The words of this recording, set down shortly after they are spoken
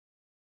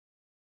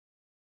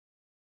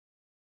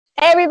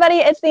Hey everybody,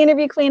 it's the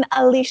interview queen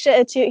Alicia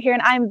Atout here,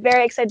 and I'm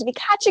very excited to be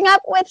catching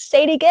up with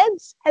Sadie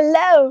Gibbs.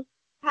 Hello.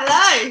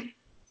 Hello.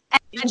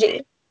 And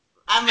Angie.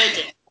 I'm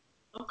ready,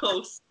 of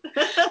course.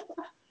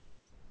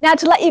 Now,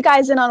 to let you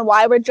guys in on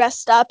why we're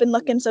dressed up and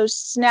looking so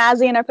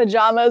snazzy in our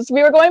pajamas,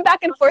 we were going back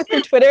and forth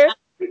through Twitter.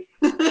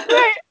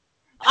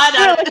 I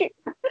know.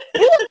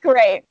 You look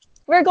great.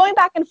 We were going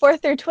back and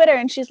forth through Twitter,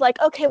 and she's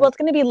like, okay, well, it's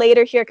going to be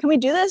later here. Can we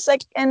do this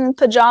like in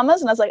pajamas?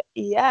 And I was like,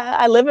 yeah,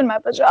 I live in my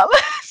pajamas.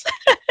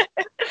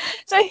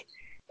 So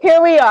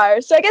here we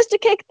are. So I guess to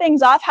kick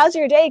things off, how's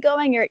your day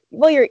going?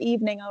 Your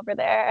evening over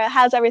there.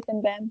 How's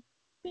everything been?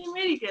 It's been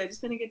really good. It's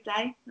been a good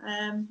day.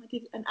 I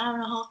did an hour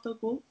and a half dog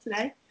walk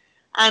today,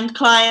 and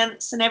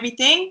clients and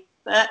everything.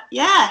 But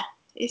yeah,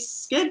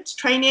 it's good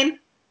training.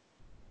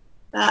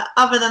 But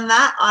other than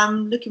that,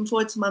 I'm looking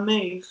forward to my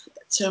move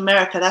to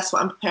America. That's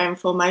what I'm preparing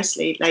for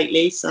mostly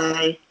lately.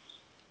 So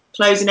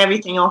closing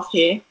everything off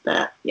here.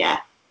 But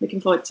yeah,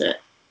 looking forward to it.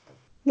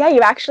 Yeah,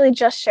 you actually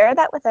just shared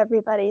that with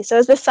everybody. So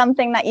is this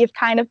something that you've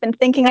kind of been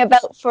thinking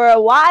about for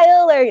a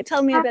while, or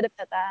tell me a bit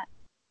about that?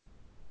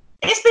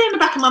 It's been in the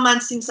back of my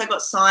mind since I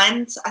got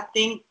signed. I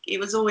think it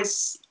was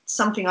always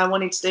something I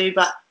wanted to do,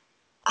 but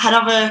I had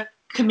other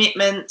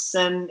commitments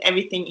and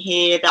everything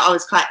here that I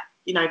was quite,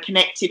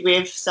 connected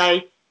with.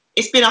 So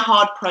it's been a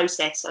hard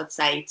process, I'd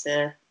say,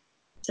 to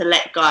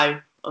let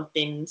go of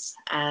things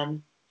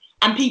and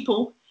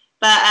people.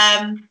 But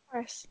of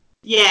course.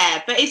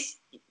 Yeah, but it's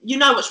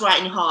what's right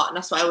in your heart, and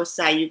that's what I always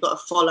say. You've got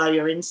to follow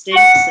your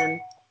instincts, and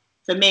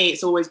for me,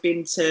 it's always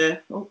been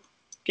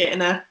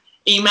getting an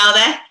email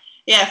there.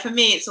 Yeah, for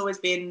me, it's always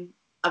been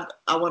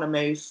I want to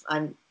move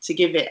and to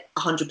give it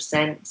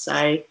 100%.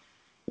 So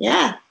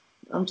yeah,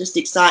 I'm just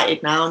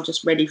excited now. I'm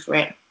just ready for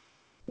it.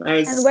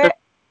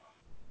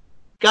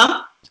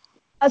 Go.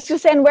 I was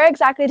just saying, where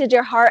exactly did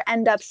your heart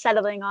end up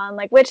settling on?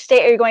 Like, which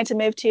state are you going to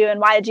move to, and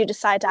why did you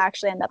decide to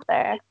actually end up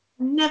there?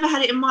 Never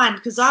had it in mind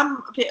because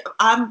I'm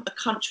a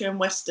country and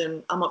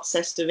western. I'm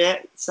obsessed with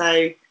it.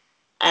 So,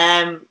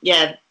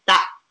 yeah,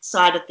 that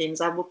side of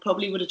things, I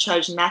probably would have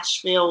chosen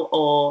Nashville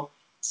or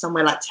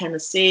somewhere like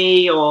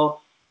Tennessee or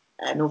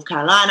North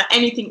Carolina,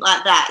 anything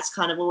like that. It's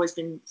kind of always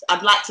been.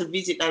 I'd like to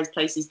visit those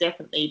places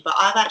definitely, but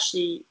I'm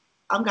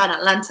going to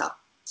Atlanta.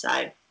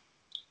 So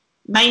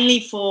mainly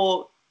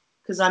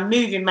because I'm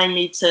moving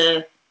mainly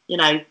to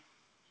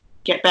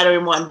get better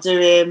in what I'm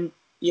doing.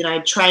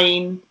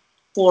 Train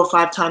 4 or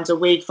 5 times a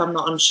week if I'm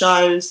not on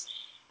shows,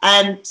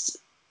 and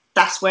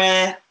that's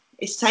where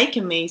it's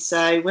taken me.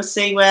 So we'll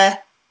see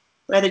where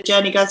the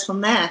journey goes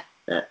from there.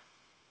 But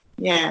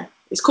yeah,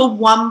 it's called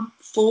One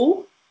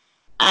Full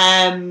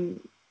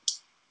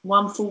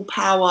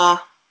Power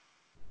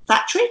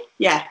Factory.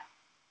 Yeah,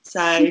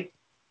 so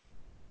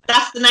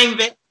that's the name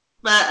of it.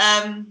 But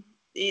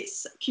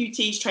it's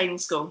QT's training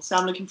school, so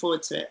I'm looking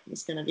forward to it.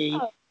 It's gonna be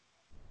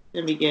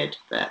good,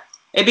 but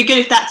it'd be good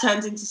if that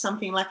turns into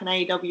something like an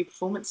AEW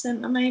performance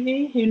center,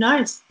 maybe. Who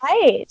knows?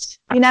 Right.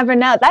 You never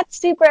know. That's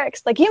super.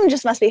 You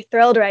just must be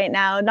thrilled right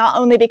now, not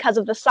only because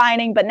of the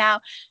signing, but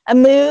now a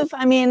move.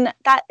 I mean,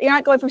 that you're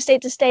not going from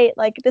state to state.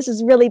 Like, this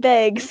is really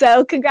big.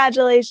 So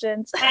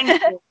congratulations.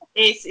 Thank you.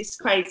 It's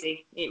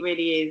crazy. It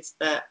really is.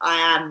 But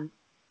I'm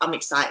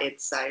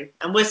excited. So,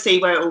 and we'll see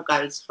where it all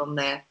goes from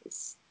there.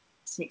 It's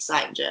an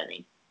exciting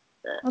journey.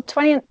 Well,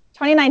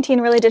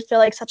 2019 really did feel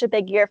like such a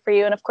big year for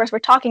you. And of course, we're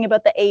talking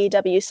about the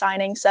AEW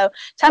signing. So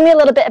tell me a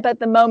little bit about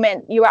the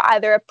moment you were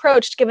either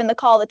approached, given the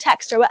call, the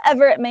text, or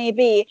whatever it may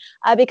be,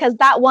 because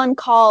that one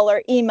call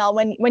or email,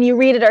 when you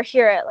read it or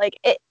hear it, like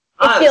it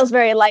feels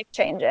very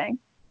life-changing.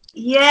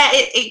 Yeah,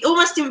 it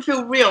almost didn't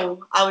feel real,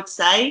 I would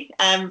say,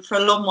 for a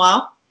long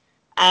while.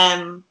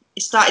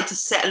 It started to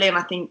settle in,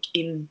 I think,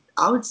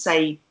 I would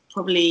say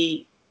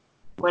probably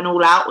when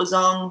All Out was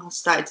on. I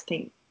started to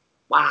think,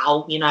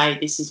 wow,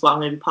 this is what I'm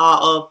going to be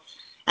part of.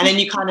 And then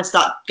you kind of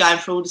start going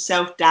through all the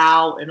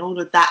self-doubt and all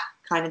of that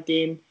kind of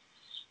thing.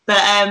 But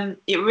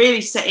it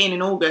really set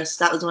in August.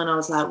 That was when I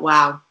was like,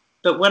 wow.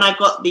 But when I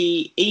got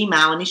the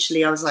email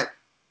initially, I was like,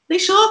 are you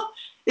sure?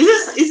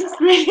 Is this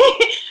really?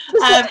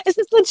 Is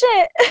this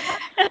legit?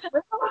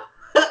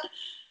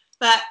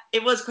 But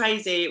it was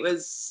crazy. It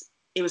was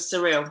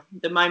surreal.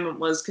 The moment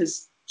was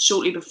because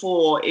shortly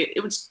before,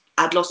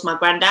 I'd lost my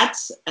granddad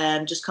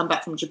and just come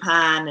back from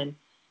Japan, and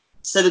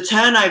so the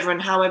turnover and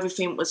how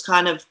everything was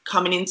kind of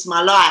coming into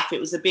my life,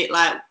 it was a bit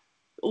like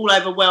all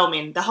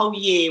overwhelming. The whole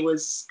year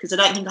was, because I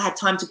don't think I had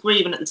time to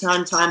grieve, and at the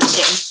same time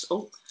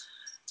getting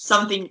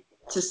something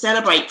to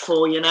celebrate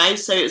for,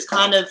 So it was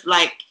kind of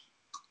like,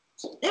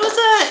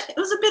 it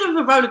was a bit of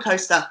a roller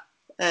coaster,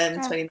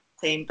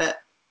 2019.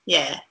 But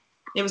yeah,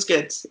 it was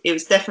good. It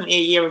was definitely a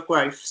year of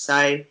growth, so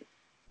I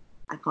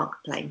can't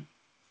complain.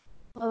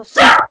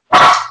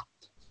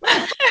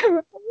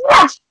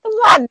 Come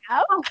on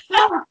now.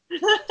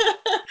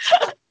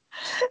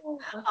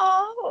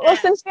 Well,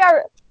 since we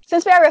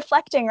are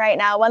reflecting right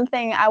now, one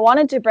thing I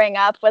wanted to bring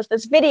up was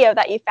this video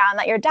that you found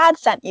that your dad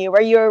sent you,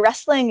 where you were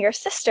wrestling your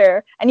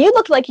sister, and you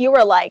looked like you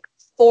were like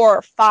 4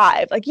 or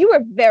 5, like you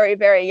were very,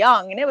 very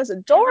young, and it was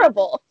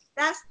adorable.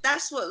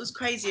 That's what was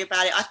crazy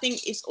about it. I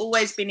think it's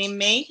always been in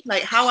me.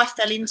 Like how I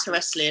fell into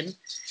wrestling,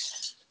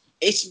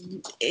 it's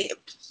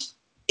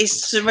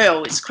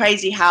surreal. It's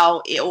crazy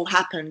how it all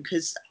happened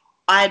because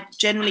I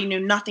generally knew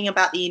nothing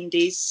about the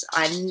indies.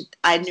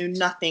 I knew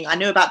nothing. I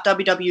knew about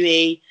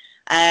WWE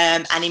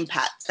and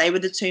Impact. They were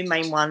the two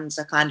main ones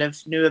I kind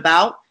of knew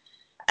about.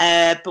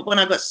 But when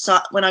I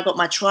got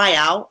my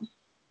tryout,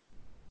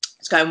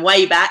 it's going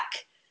way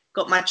back.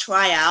 Got my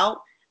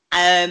tryout.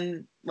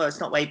 Well, it's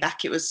not way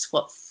back. It was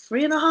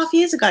 3.5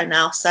 years ago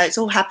now. So it's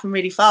all happened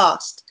really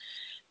fast.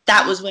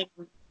 That was when,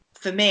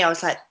 for me, I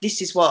was like,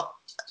 this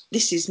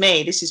is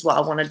me. This is what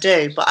I want to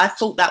do. But I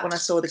thought that when I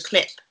saw the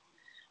clip,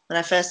 when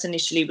I first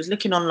initially was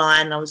looking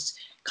online, I was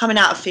coming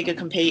out of figure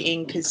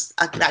competing because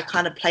that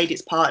kind of played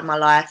its part in my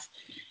life.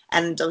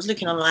 And I was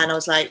looking online. I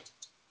was like,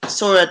 I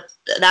saw an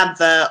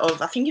advert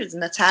of, I think it was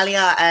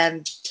Natalia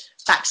and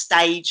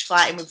backstage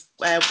fighting with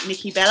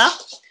Nikki Bella,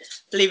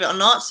 believe it or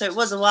not. So it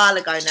was a while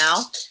ago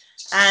now.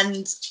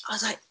 And I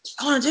was like,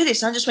 I want to do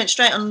this. And I just went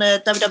straight on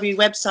the WWE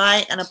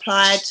website and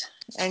applied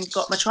and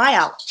got my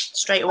tryout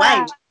straight away.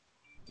 Wow.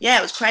 Yeah,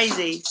 it was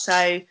crazy.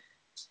 So,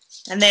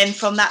 and then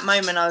from that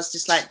moment, I was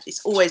just like,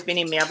 it's always been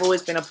in me. I've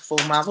always been a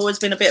performer. I've always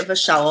been a bit of a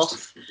show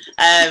off.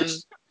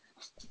 Hence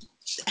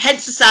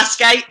the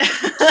Sasuke.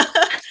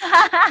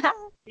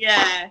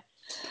 Yeah.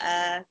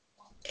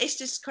 It's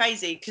just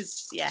crazy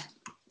because, yeah.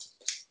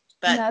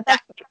 But no,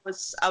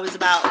 I was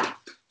about,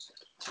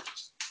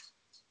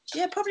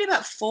 yeah, probably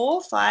about 4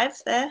 or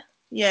 5 there.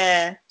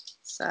 Yeah.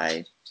 So,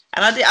 and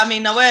I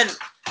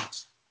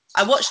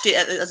watched it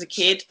as a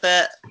kid,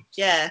 but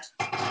yeah,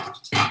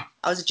 I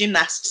was a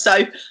gymnast,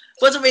 so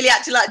wasn't really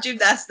acting like a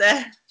gymnast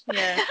there.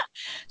 Yeah.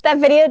 That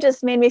video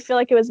just made me feel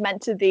like it was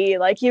meant to be.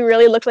 Like you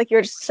really looked like you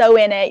were just so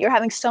in it. You're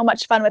having so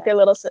much fun with your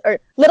little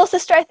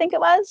sister, I think it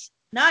was.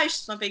 No,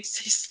 she's my big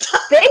sister.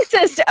 Big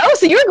sister. Oh,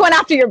 so you were going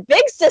after your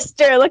big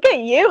sister. Look at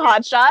you,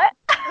 hotshot.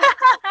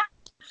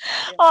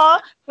 Oh,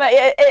 but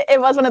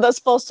it was one of those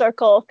full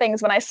circle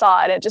things when I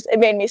saw it. It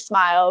made me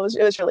smile.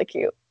 It was really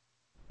cute.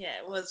 Yeah,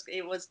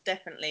 it was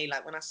definitely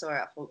like when I saw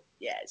it, I thought,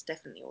 yeah, it's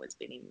definitely always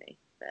been in me.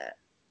 But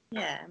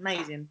yeah,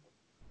 amazing.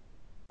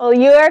 Well,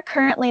 you are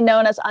currently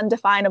known as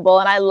Undefinable,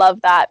 and I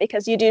love that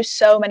because you do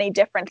so many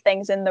different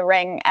things in the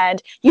ring,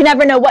 and you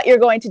never know what you're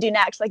going to do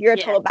next. Like you're a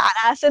total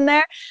badass in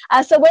there.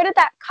 So where did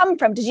that come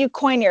from? Did you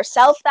coin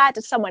yourself that?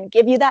 Did someone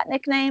give you that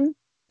nickname?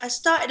 I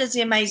started as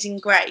the Amazing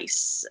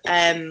Grace,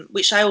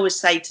 which I always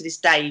say to this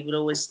day would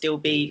always still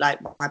be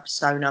like my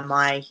persona,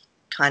 my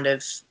kind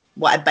of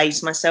what I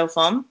base myself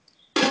on.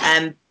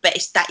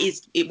 But that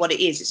is what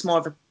it is. It's more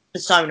of a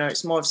persona.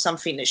 It's more of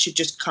something that should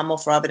just come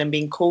off rather than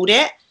being called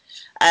it.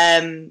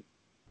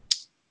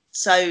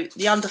 So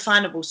the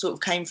Undefinable sort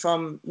of came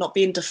from not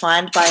being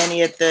defined by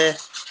any of the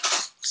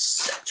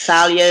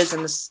failures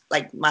and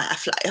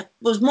it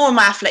was more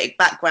my athletic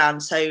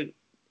background. So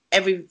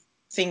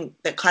everything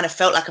that kind of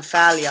felt like a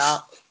failure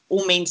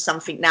all means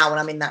something now when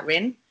I'm in that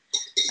ring,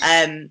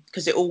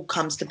 because it all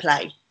comes to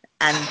play.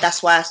 And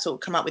that's why I sort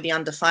of come up with the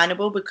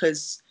Undefinable,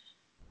 because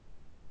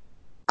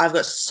I've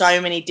got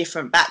so many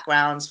different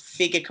backgrounds,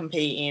 figure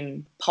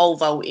competing, pole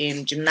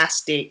vaulting,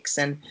 gymnastics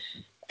and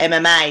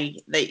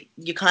MMA, that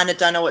you kind of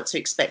don't know what to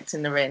expect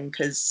in the ring,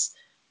 because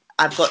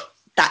I've got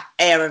that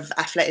air of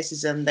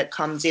athleticism that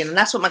comes in. And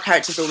that's what my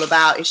character's all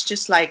about. It's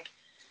just like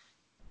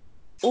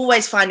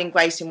always finding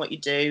grace in what you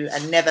do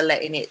and never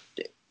letting it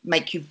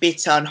make you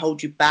bitter and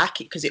hold you back,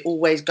 because it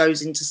always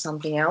goes into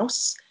something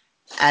else.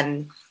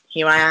 And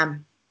here I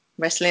am,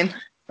 wrestling,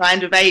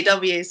 signed with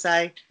AEW.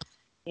 So,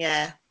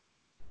 yeah.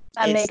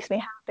 That makes me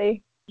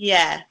happy.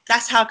 Yeah,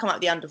 that's how I come up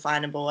with the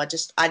Undefinable.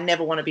 I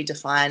never want to be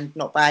defined,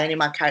 not by any of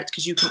my characters,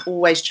 because you can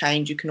always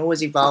change, you can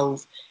always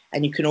evolve,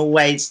 and you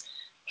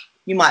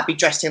might be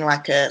dressing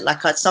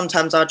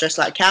sometimes I'll dress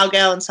like a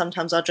cowgirl and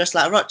sometimes I'll dress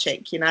like a rock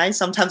chick, you know?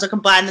 Sometimes I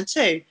combine the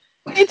two.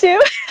 Me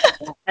too.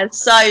 And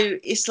so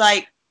it's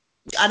like,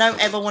 I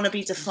don't ever want to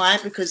be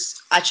defined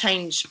because I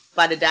change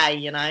by the day,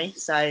 you know?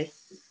 So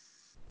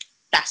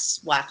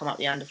that's why I come up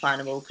with the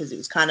Undefinable, because it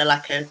was kind of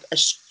like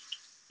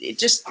it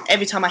just,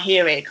 every time I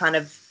hear it, it kind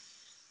of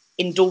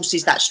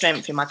endorses that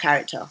strength in my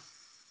character.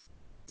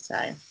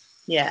 So,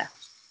 yeah.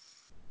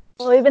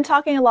 Well, we've been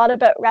talking a lot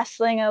about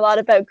wrestling and a lot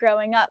about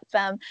growing up.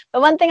 But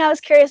one thing I was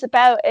curious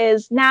about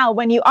is now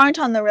when you aren't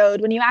on the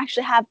road, when you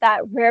actually have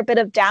that rare bit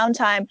of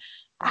downtime,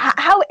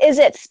 how is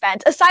it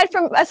spent aside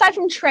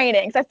from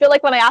training? Because I feel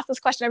like when I ask this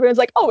question, everyone's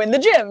like, "Oh, in the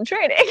gym,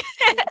 training."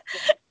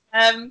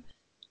 I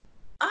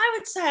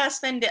would say I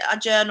spend it. I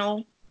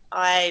journal.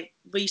 I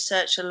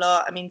research a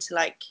lot. I'm into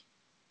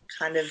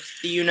kind of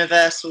the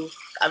universal.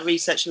 I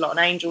research a lot on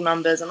angel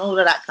numbers and all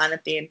of that kind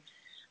of thing.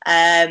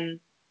 And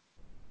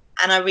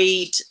I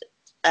read.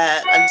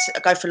 I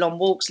go for long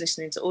walks,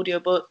 listening to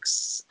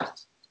audiobooks.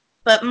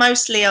 But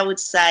mostly, I would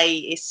say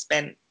it's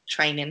spent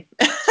training.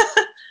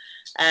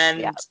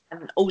 And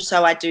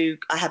also I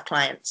have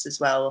clients as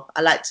well.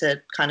 I like to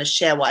kind of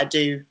share what I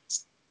do.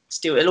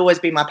 Still, it'll always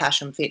be my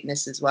passion,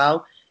 fitness as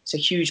well. It's a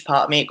huge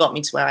part of me. It got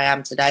me to where I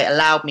am today. It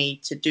allowed me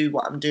to do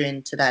what I'm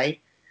doing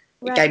today.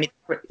 It gave me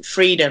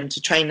freedom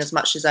to train as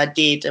much as I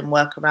did and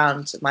work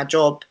around my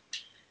job.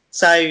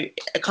 So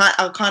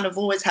I kind of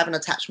always have an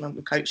attachment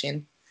with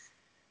coaching.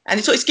 And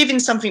it's giving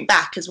something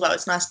back as well.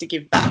 It's nice to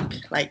give back.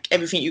 Like,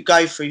 everything you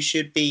go through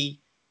should be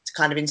to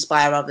kind of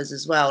inspire others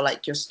as well.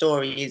 Like, your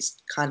story is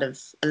kind of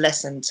a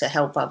lesson to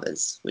help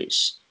others,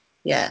 which,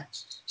 yeah,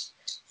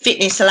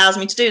 fitness allows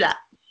me to do that.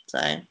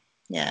 So,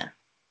 yeah.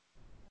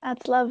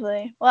 That's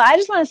lovely. Well, I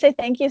just want to say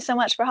thank you so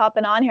much for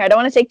hopping on here. I don't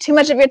want to take too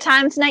much of your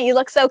time tonight. You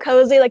look so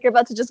cozy, like you're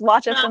about to just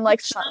watch us and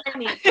like.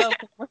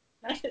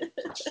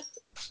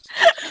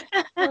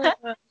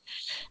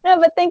 No,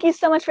 but thank you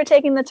so much for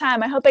taking the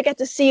time. I hope I get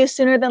to see you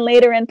sooner than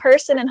later in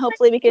person, and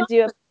hopefully we can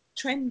do a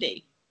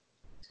trendy.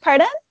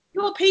 Pardon?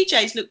 Your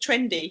PJs look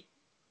trendy.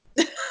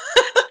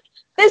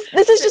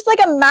 This is just like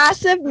a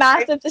massive.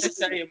 This is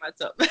sorry, my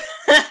top.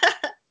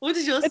 What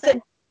did yours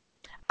say?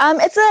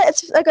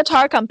 It's a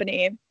guitar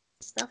company.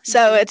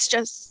 So it's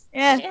just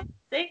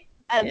see?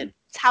 It's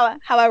how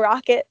I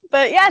rock it.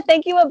 But yeah,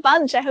 thank you a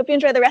bunch. I hope you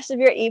enjoy the rest of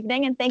your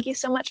evening, and thank you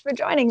so much for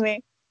joining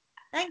me.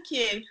 Thank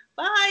you.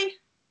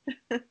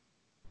 Bye.